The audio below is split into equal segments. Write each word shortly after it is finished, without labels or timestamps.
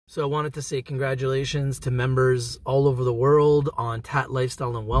So I wanted to say congratulations to members all over the world on TAAT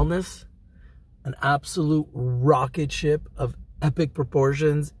Lifestyle and Wellness. An absolute rocket ship of epic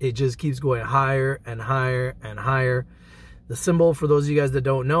proportions. It just keeps going higher and higher and higher. The symbol, for those of you guys that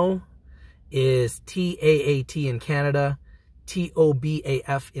don't know, is TAAT in Canada,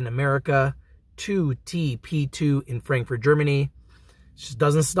 TOBAF in America, 2TP2 in Frankfurt, Germany. It just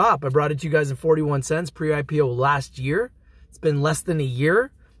doesn't stop. I brought it to you guys at 41 cents pre-IPO last year. It's been less than a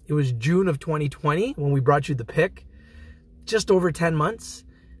year. It was June of 2020 when we brought you the pick. Just over 10 months.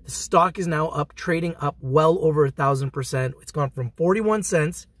 The stock is now up, trading up well over 1,000%. It's gone from 41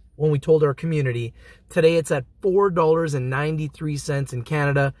 cents when we told our community. Today it's at $4.93 in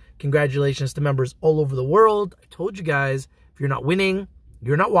Canada. Congratulations to members all over the world. I told you guys, if you're not winning,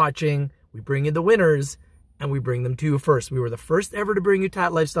 you're not watching. We bring you the winners and we bring them to you first. We were the first ever to bring you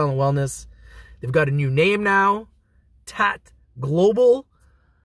TAAT Lifestyle and Wellness. They've got a new name now, TAAT Global